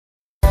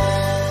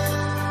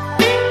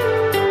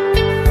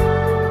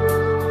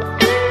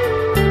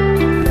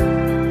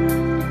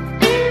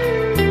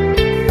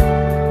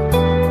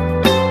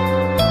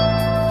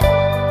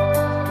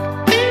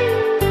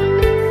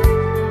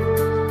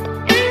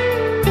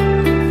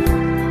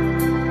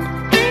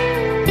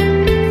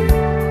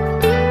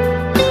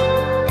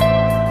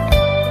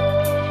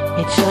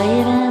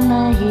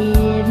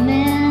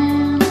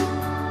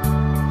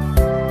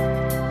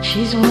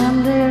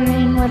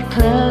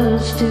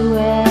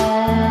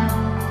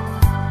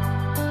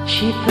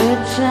She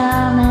puts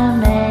on her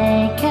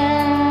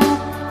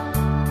makeup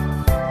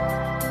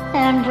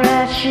and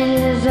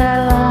brushes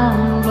her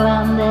long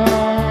blonde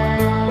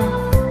hair,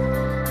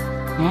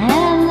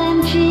 and then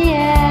she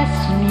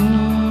asks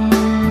me,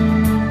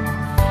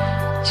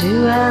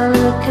 do I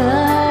look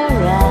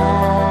alright?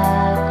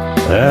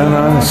 And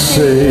I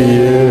say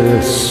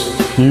yes,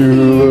 you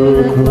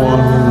look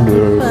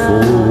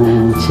wonderful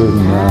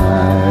tonight.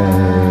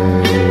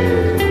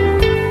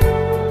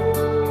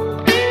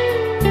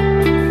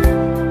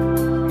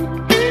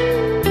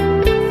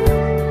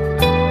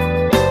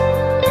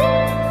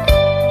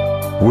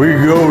 We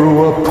go to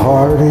a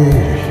party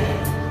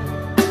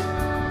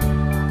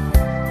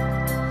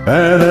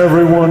and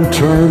everyone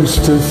turns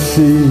to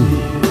see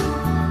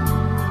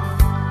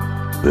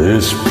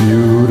this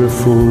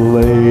beautiful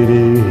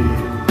lady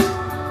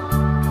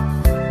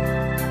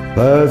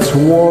that's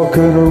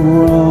walking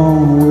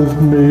around with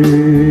me.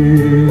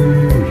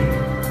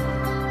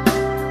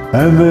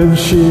 And then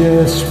she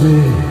asks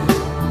me,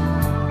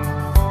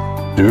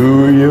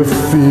 do you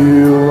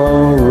feel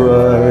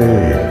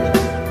alright?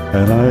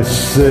 And I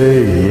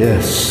say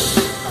yes,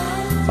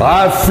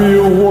 I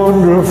feel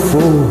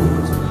wonderful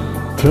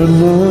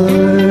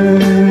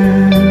tonight.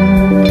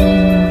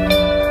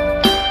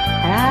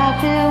 I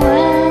feel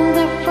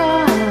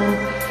wonderful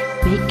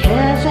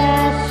because I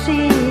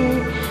see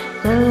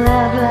the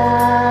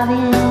love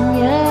in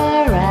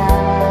your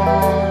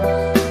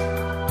eyes.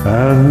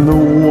 And the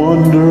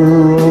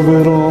wonder of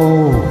it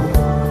all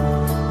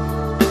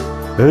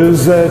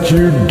is that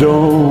you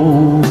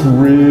don't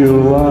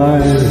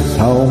realize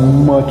how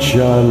much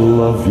I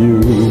love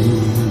you.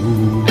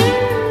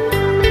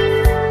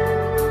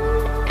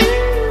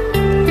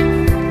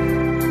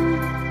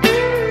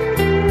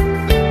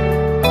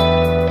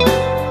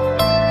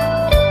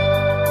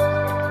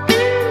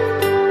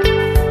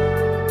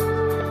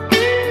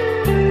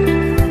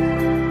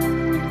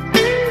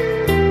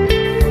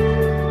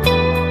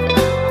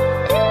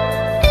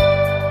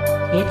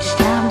 It's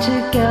time to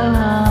go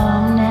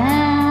home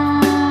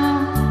now,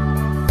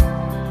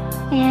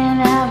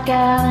 and I've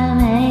got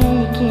an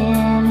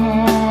aching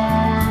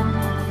head.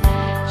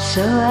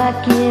 So I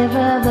give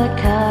her the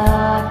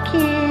car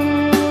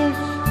keys,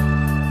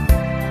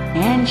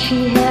 and she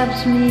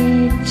helps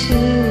me to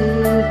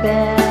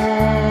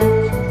bed.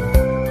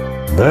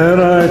 Then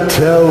I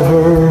tell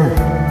her,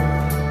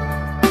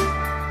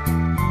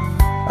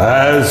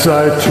 as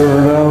I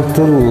turn out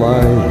the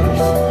light,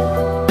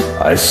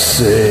 I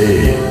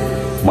say,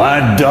 my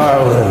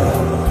darling,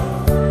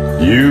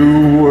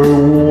 you were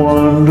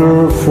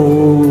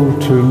wonderful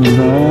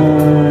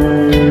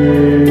tonight.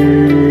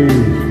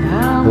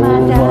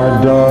 Oh, my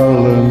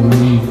darling,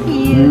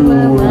 you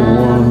were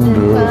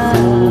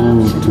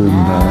wonderful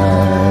tonight.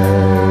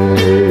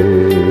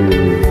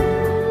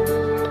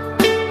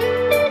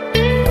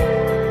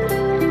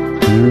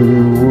 You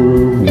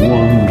were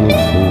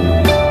wonderful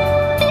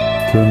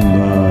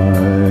tonight.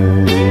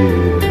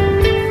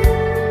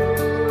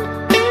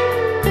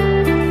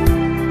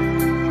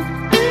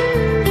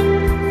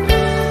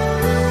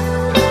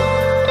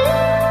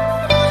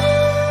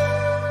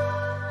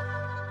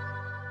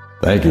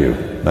 Thank you.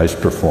 Nice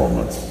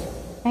performance.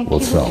 Thank you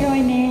for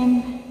joining.